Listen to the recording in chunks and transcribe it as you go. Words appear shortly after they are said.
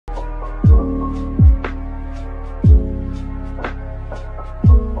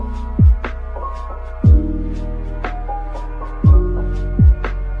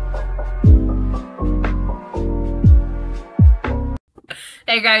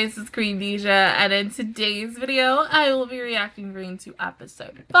Hey guys, it's Queendija, and in today's video, I will be reacting to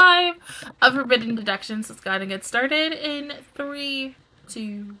episode 5 of Forbidden Deductions. Let's go ahead and get started in 3,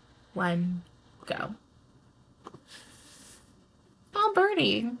 2, 1, go. Oh,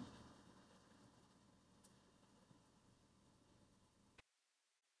 birdie.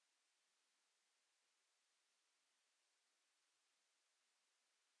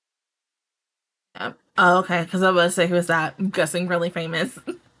 Yep. Oh, okay, because I was about to say, who is that? I'm guessing really famous.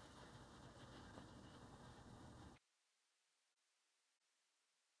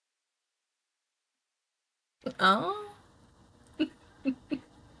 Oh.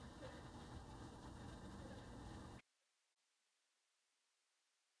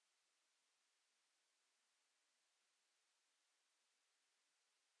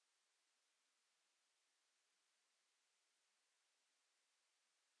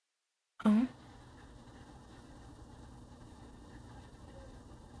 Oh.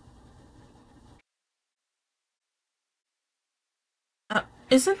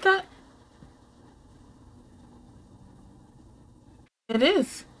 Isn't that? It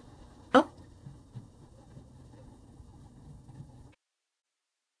is. Oh.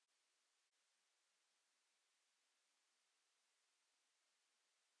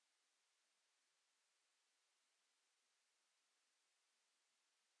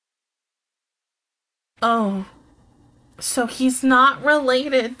 Oh. So he's not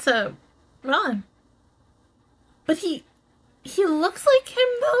related to Ron. But he looks like him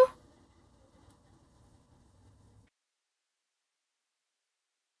though.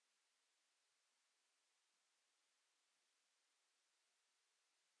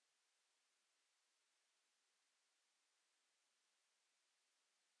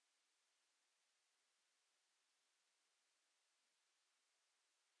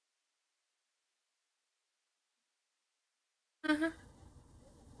 Uh-huh.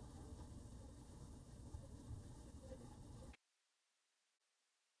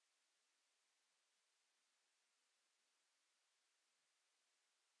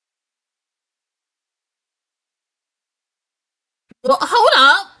 Well, hold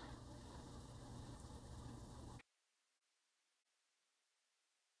up.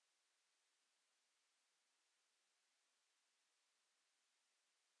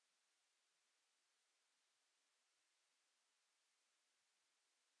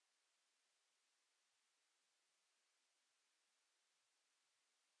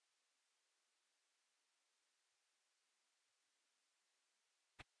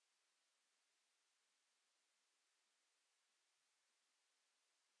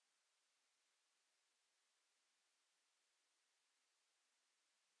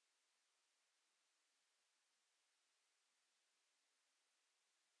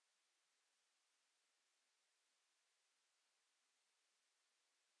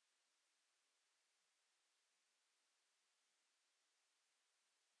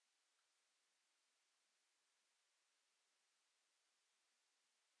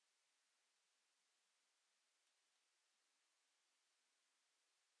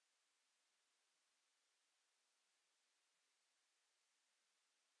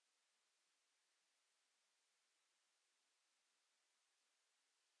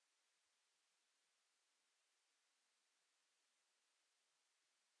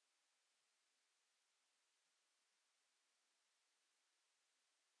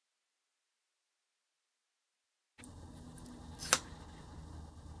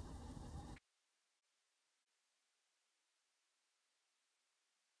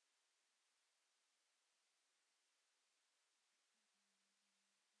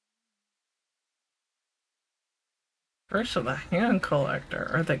 First of the hand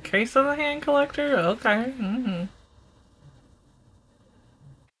collector, or the case of the hand collector? Okay.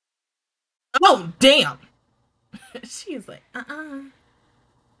 Oh, damn! She's like,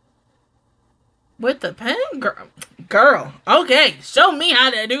 with the pen? Girl. Girl. Okay, show me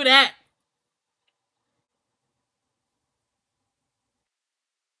how to do that.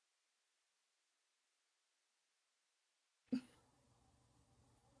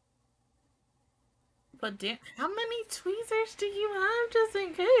 But damn, how many tweezers do you have just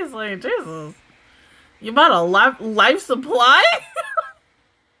in case? Like, Jesus. You bought a life supply?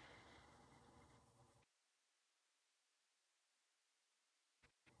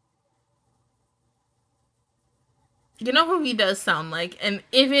 You know who he does sound like? And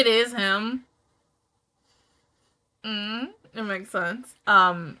if it is him, it makes sense.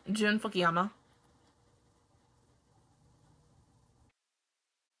 Jun Fukuyama.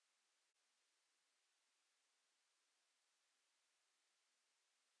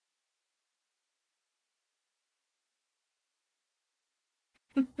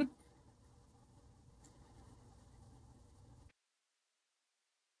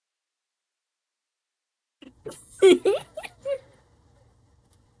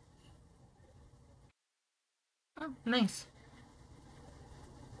 Oh, nice.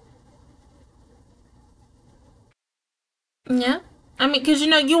 Yeah. I mean, because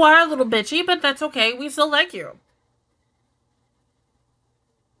you are a little bitchy, but that's okay. We still like you.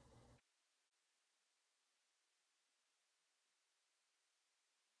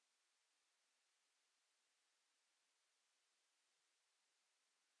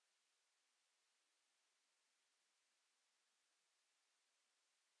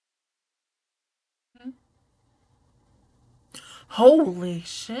 Holy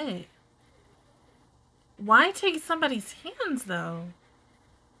shit. Why take somebody's hands, though?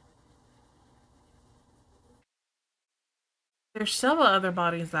 There's several other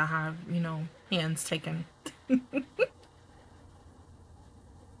bodies that have, hands taken.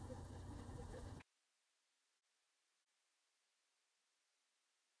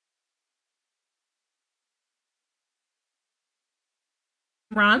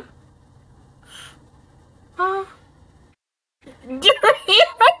 Ron? Oh.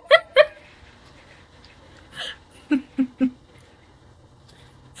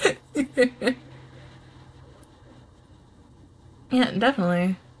 Yeah,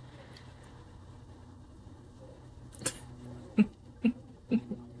 definitely.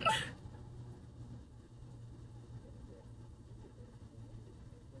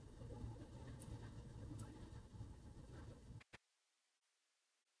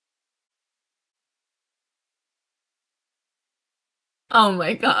 Oh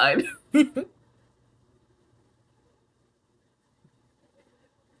my god.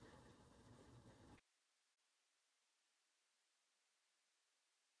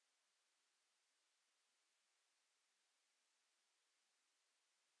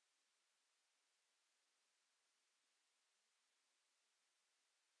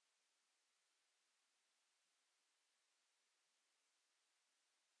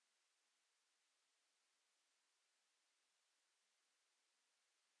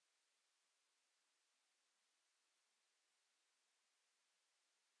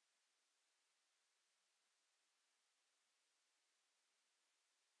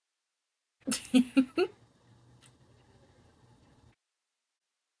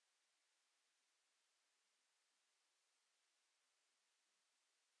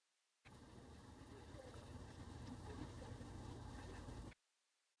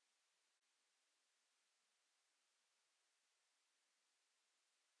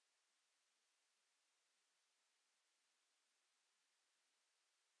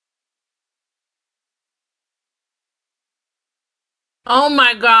 Oh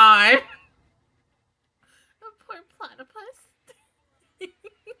my god. The poor platypus.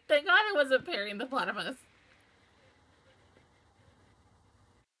 Thank god it wasn't parrying the platypus.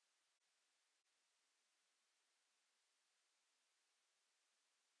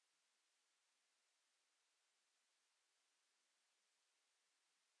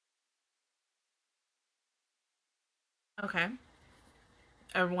 Okay.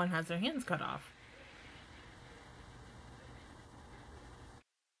 Everyone has their hands cut off.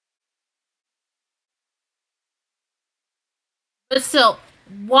 But still,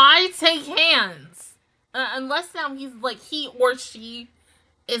 why take hands? Unless now he's like, he or she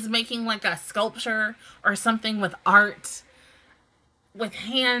is making like a sculpture or something with art with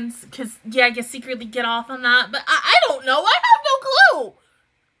hands. Because, yeah, you secretly get off on that. But I don't know. I have no clue.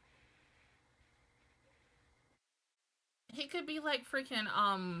 He could be like freaking,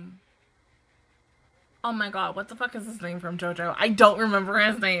 oh my god, what the fuck is his name from JoJo? I don't remember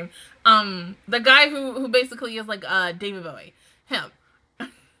his name. The guy who basically is like David Bowie. Him.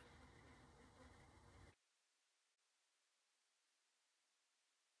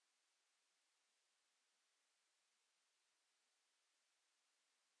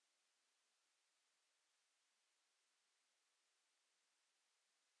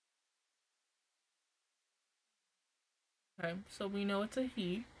 Okay, so we know it's a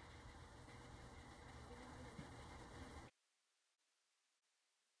he.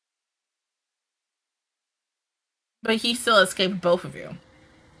 But he still escaped both of you.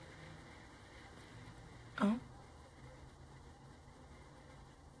 Oh.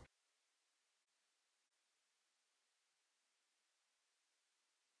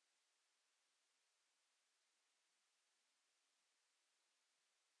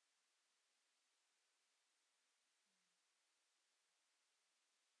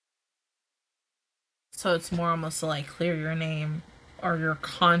 So it's more almost to like clear your name or your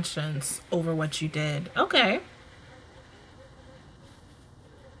conscience over what you did. Okay.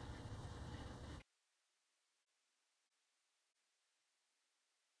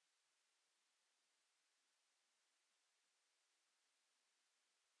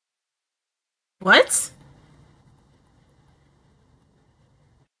 What?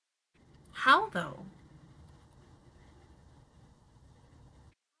 How though?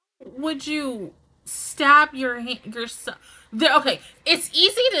 Would you stab yourself? Okay, it's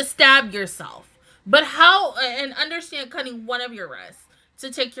easy to stab yourself, but how? And understand cutting one of your wrists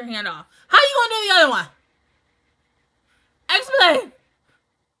to take your hand off. How you gonna do the other one? Explain.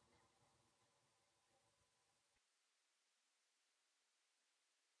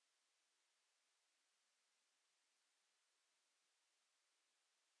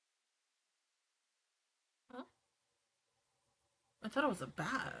 Huh? I thought it was a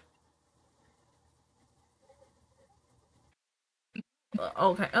bat.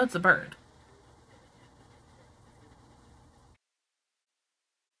 Okay, oh, it's a bird.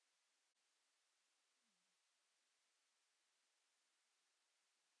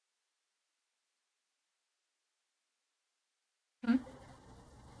 Hmm?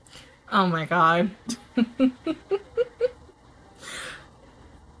 Oh my god.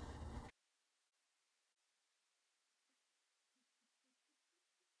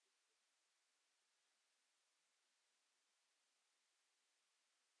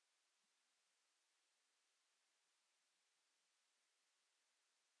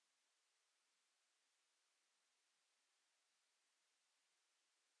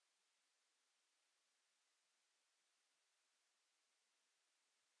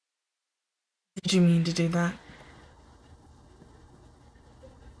 Did you mean to do that?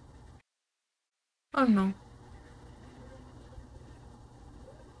 Oh no.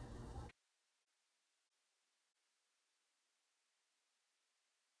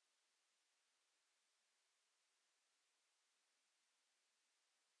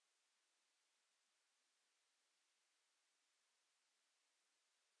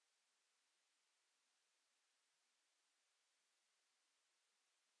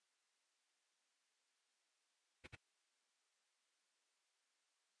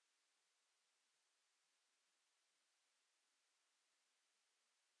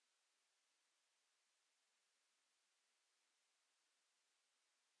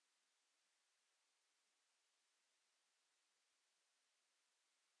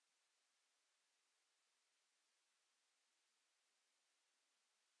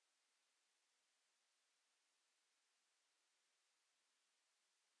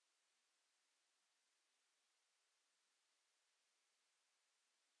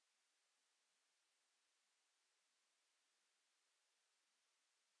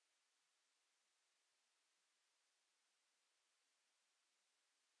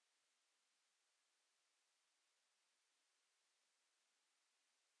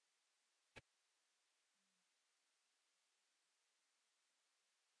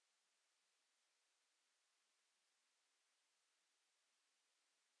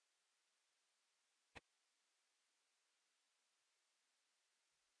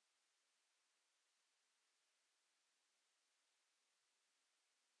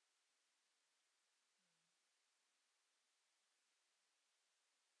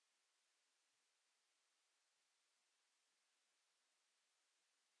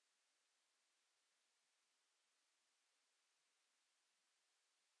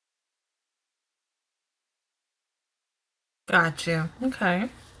 Got you. Okay.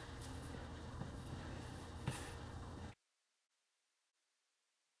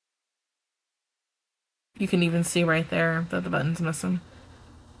 You can even see right there that the button's missing.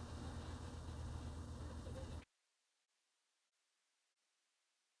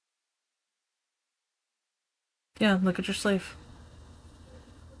 Yeah, look at your sleeve.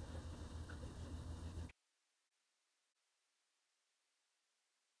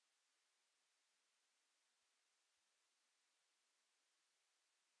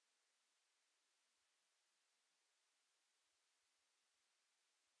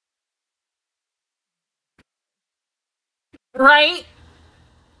 Right?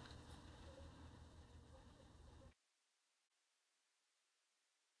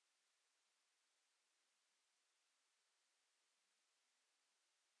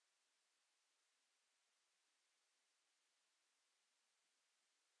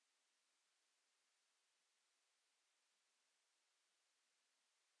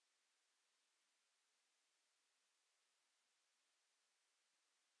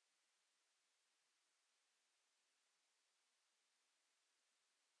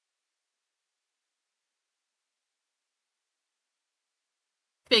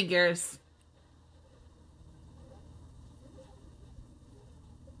 Figures.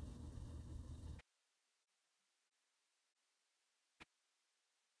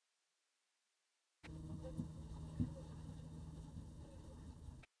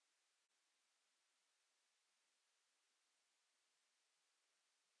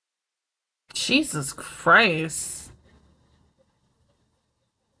 Jesus Christ.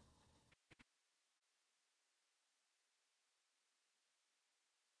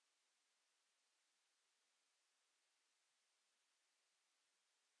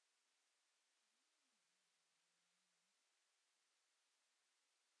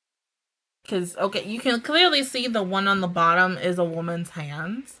 Because, okay, you can clearly see the one on the bottom is a woman's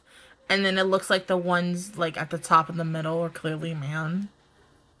hands. And then it looks like the ones, like, at the top and the middle are clearly man.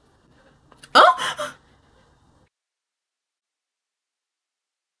 Oh!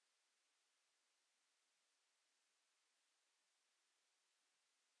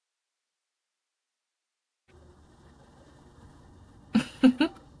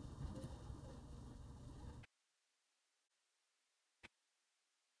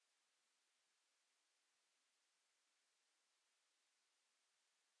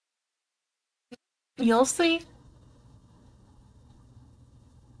 You'll see.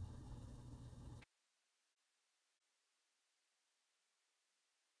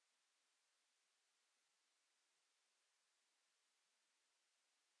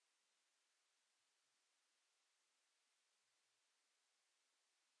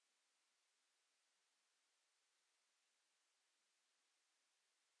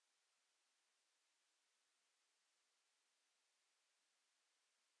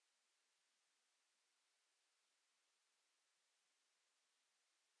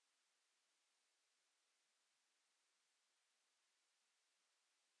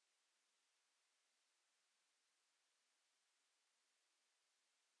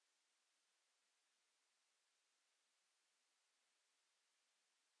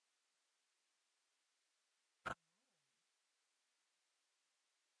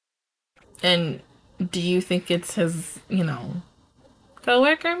 And do you think it's his,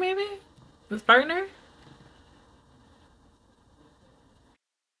 coworker, maybe? His partner?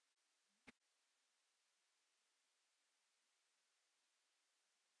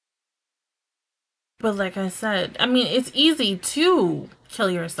 But like I said, I mean, it's easy to kill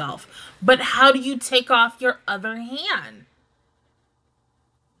yourself. But how do you take off your other hand?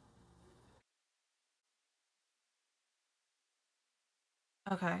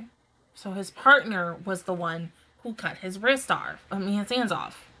 Okay. So his partner was the one who cut his wrist off. I mean, his hands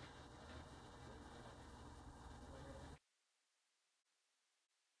off.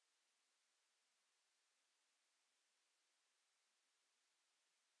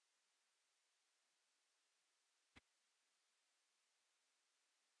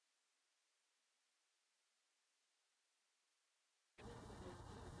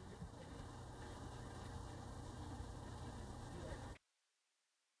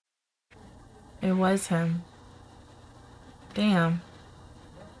 It was him. Damn.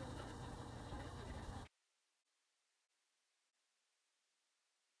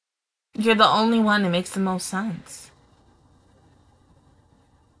 You're the only one that makes the most sense.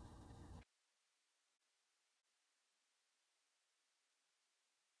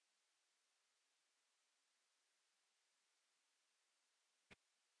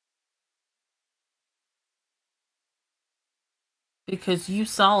 Because you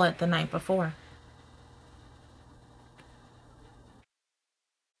saw it the night before.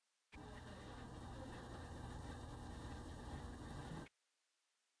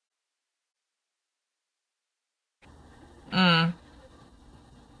 Mm.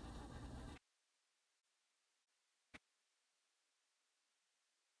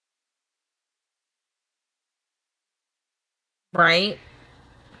 Right?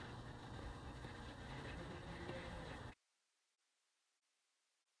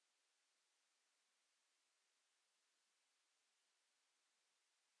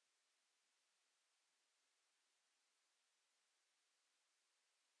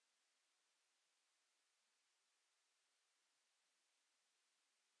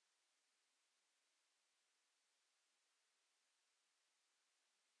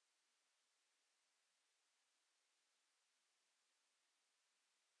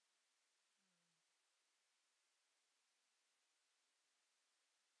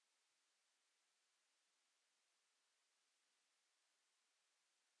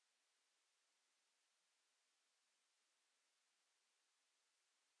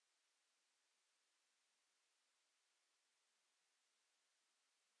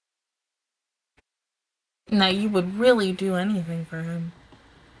 Now, you would really do anything for him.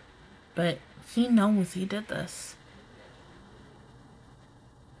 But he knows he did this.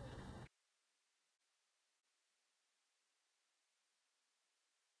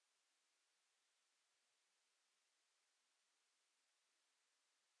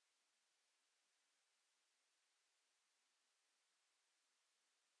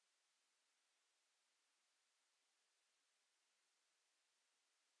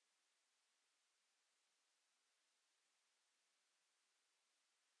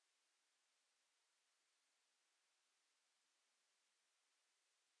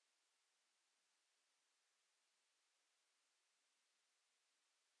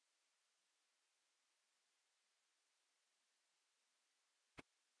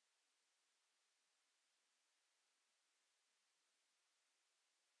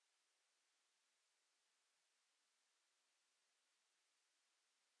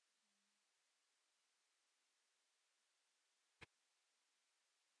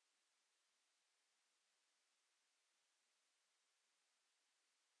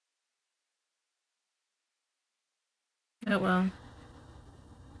 It will.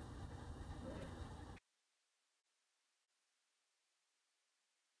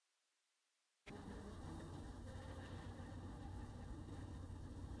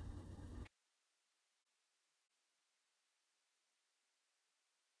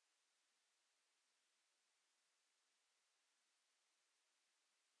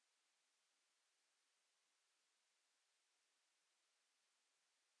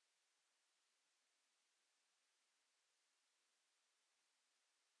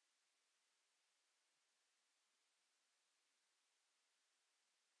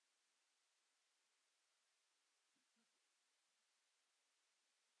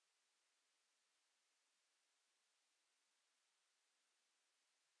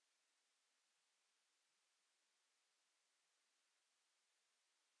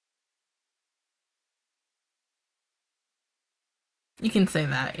 You can say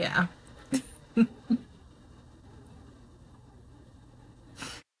that, yeah.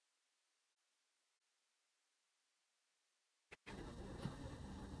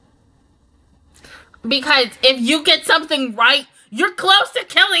 Because if you get something right, you're close to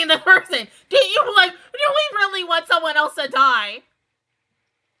killing the person. Do you like? Do we really want someone else to die?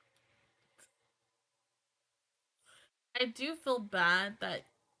 I do feel bad that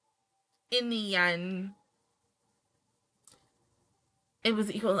in the end, it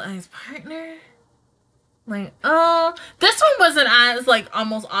was Equalized partner. Like, oh, this one wasn't as like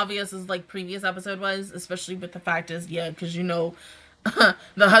almost obvious as like previous episode was, especially with the fact is, yeah, because you know,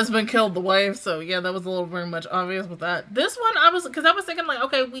 the husband killed the wife, so yeah, that was a little very much obvious with that. This one, because I was thinking like,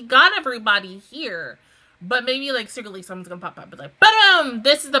 okay, we got everybody here, but maybe like secretly someone's gonna pop up and like, boom,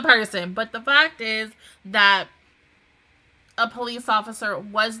 this is the person. But the fact is that a police officer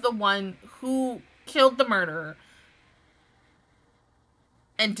was the one who killed the murderer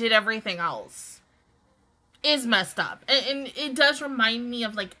and did everything else is messed up. And it does remind me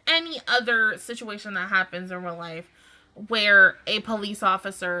of like any other situation that happens in real life where a police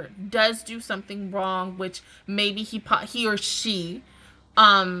officer does do something wrong, which maybe he or she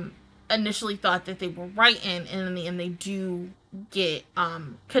initially thought that they were right in, and in the end they do get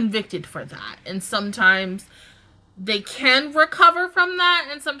convicted for that. And sometimes they can recover from that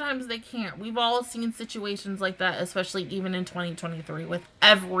and sometimes they can't. We've all seen situations like that, especially even in 2023 with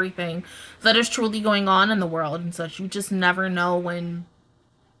everything that is truly going on in the world and such. You just never know when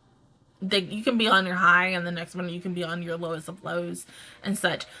you can be on your high and the next minute you can be on your lowest of lows and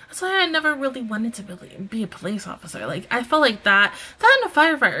such. That's why I never really wanted to really be a police officer. Like, I felt like that and a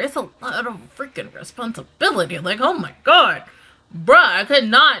firefighter, it's a lot of freaking responsibility. Like, oh my god, bruh, I could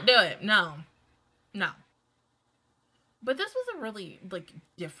not do it. No. But this was a really, like,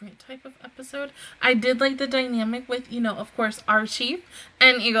 different type of episode. I did like the dynamic with, you know, of course, our chief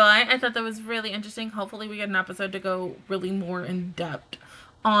and Eagle Eye. I thought that was really interesting. Hopefully we get an episode to go really more in depth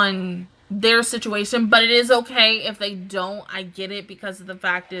on their situation. But it is okay if they don't. I get it, because the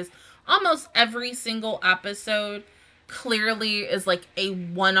fact is almost every single episode clearly is like a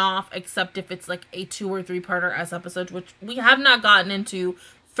one-off, except if it's like a 2 or 3-parter as episodes, which we have not gotten into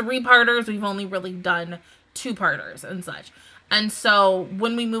 3-parters. We've only really done 2-parters and such. And so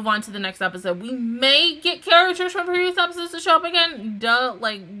when we move on to the next episode, we may get characters from previous episodes to show up again,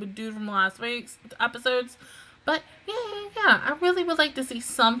 like the dude from last week's episodes. But yeah, I really would like to see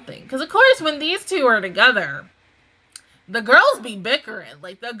something, because of course when these two are together, the girls be bickering.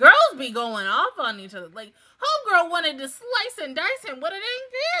 Like, the girls be going off on each other. Like, homegirl wanted to slice and dice him with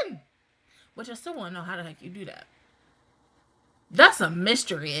a dang pin, which I still want to know how the heck you do that. That's some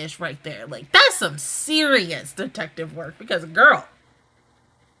mystery-ish right there. Like, that's some serious detective work, because, girl,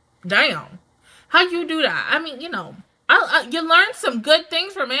 damn, how you do that? I mean, you know, you learn some good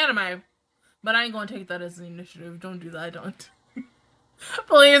things from anime, but I ain't gonna take that as an initiative. Don't do that. I don't.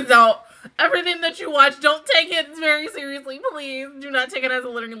 Please don't. Everything that you watch, don't take it very seriously. Please do not take it as a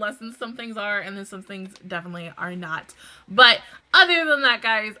learning lesson. Some things are, and then some things definitely are not. But other than that,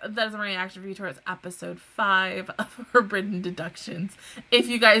 guys, that is my reaction review towards episode 5 of Forbidden Deductions. If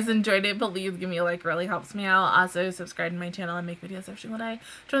you guys enjoyed it, please give me a like. It really helps me out. Also, subscribe to my channel and make videos every single day.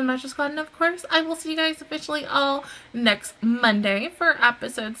 Join the Master Squad, and of course, I will see you guys officially all next Monday for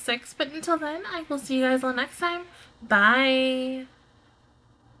episode 6. But until then, I will see you guys all next time. Bye.